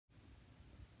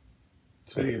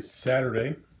Today is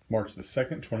Saturday, March the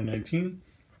 2nd, 2019.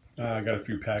 I got a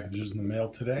few packages in the mail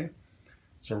today,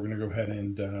 so we're going to go ahead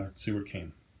and see what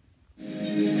came.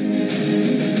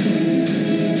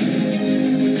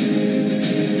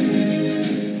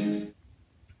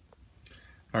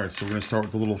 Alright, so we're going to start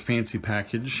with the little fancy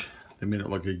package. They made it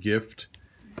like a gift.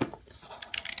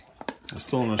 I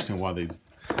still don't understand why they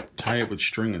tie it with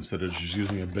string instead of just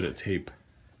using a bit of tape.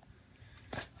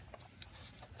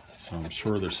 So I'm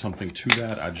sure there's something to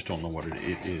that, I just don't know what it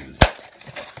is.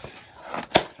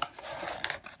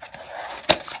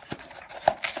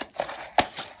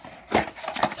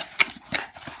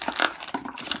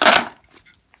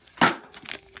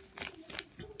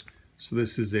 So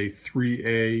this is a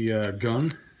 3A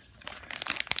gun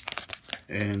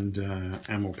and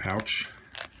ammo pouch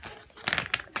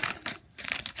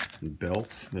and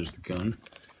belt. There's the gun.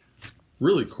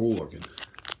 Really cool looking.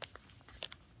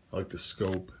 I like the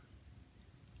scope.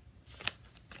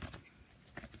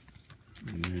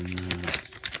 And then,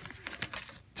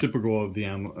 typical of the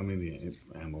ammo,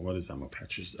 what is ammo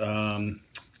patches?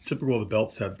 Typical of the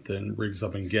belt set and rigs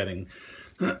I've been getting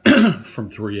from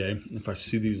 3A. If I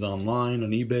see these online on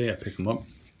eBay, I pick them up.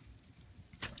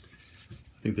 I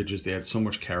think they just add so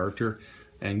much character,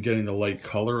 and getting the light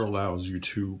color allows you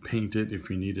to paint it if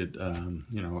you need it,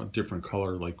 you know, a different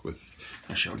color. Like with,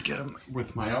 actually I'll get them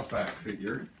with my Outback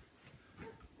figure,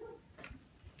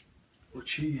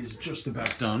 which he is just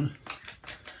about done.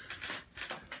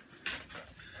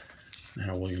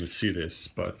 Now we'll even see this,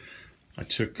 but I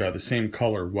took the same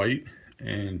color, white,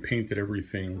 and painted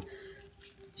everything,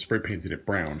 spray painted it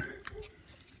brown.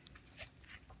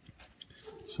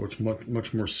 So it's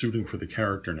much more suiting for the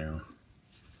character now.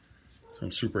 So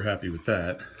I'm super happy with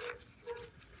that.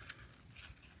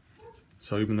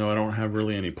 So even though I don't have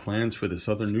really any plans for this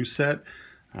other new set,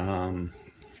 I'm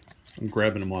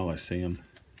grabbing them while I see them.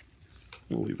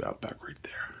 We'll leave Outback right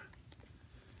there.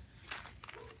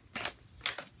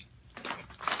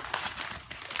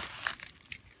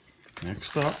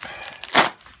 Next up,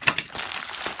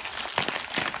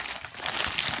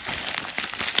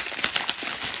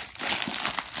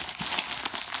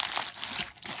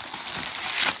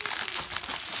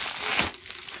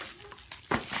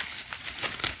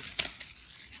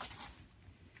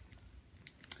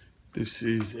 this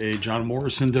is a John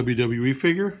Morrison WWE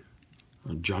figure,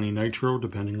 Johnny Nitro,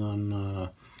 depending on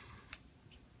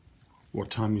what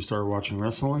time you start watching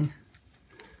wrestling.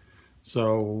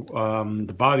 So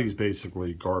the body is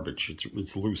basically garbage.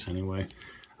 It's loose anyway.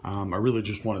 I really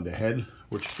just wanted the head,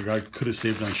 which the guy could have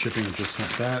saved on shipping and just sent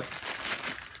that.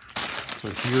 So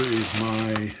here is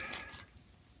my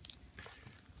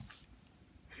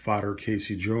fodder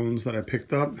Casey Jones that I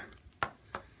picked up.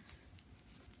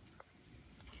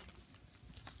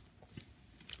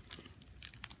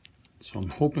 So I'm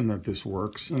hoping that this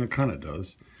works, and it kind of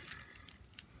does.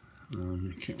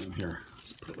 Can't in here.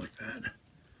 Let's put it like that.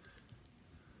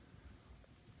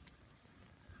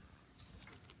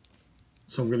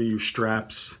 So I'm going to use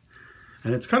straps,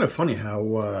 and it's kind of funny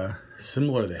how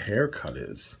similar the haircut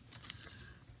is.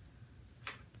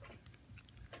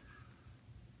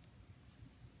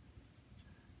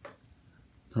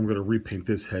 So I'm going to repaint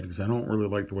this head because I don't really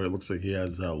like the way it looks like he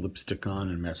has lipstick on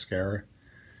and mascara.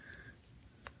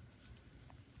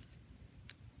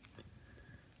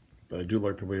 But I do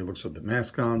like the way he looks with the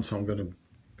mask on, so I'm going to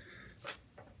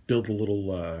build a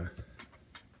little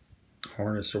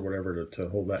harness or whatever to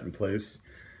hold that in place.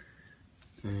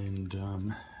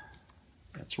 And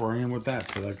that's where I am with that.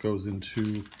 So that goes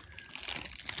into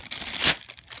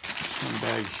some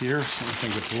bag here so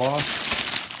nothing gets lost.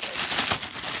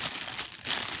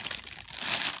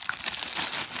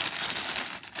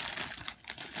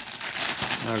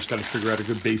 Now I just got to figure out a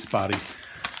good base body.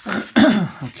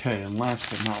 Okay, and last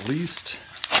but not least,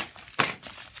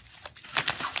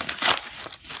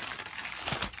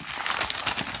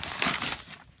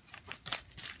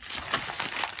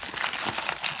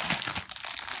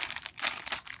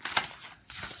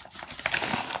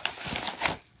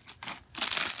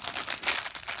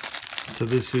 so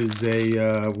this is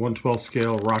a 1/12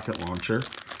 scale rocket launcher,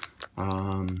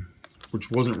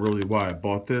 which wasn't really why I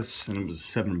bought this, and it was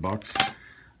 $7.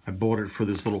 I bought it for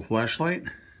this little flashlight,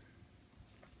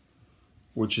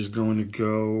 which is going to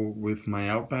go with my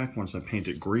Outback once I paint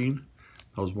it green.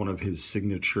 That was one of his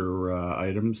signature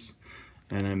items.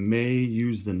 And I may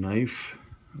use the knife,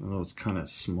 although it's kind of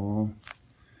small.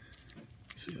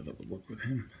 Let's see how that would look with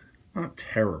him. Not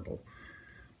terrible.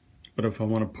 But if I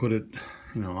want to put it,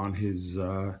 you know, on his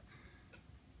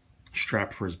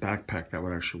strap for his backpack, that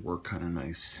would actually work kind of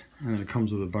nice. And then it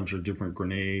comes with a bunch of different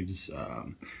grenades,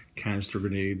 canister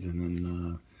grenades, and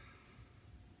then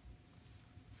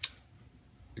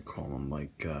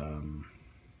like a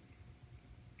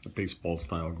baseball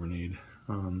style grenade.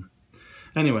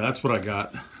 Anyway, that's what I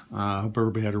got. I hope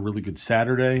everybody had a really good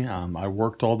Saturday. I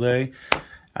worked all day,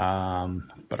 but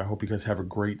I hope you guys have a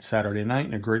great Saturday night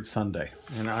and a great Sunday.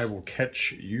 And I will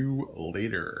catch you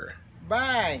later.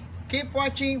 Bye. Keep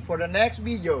watching for the next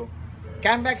video.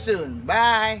 Come back soon.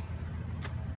 Bye.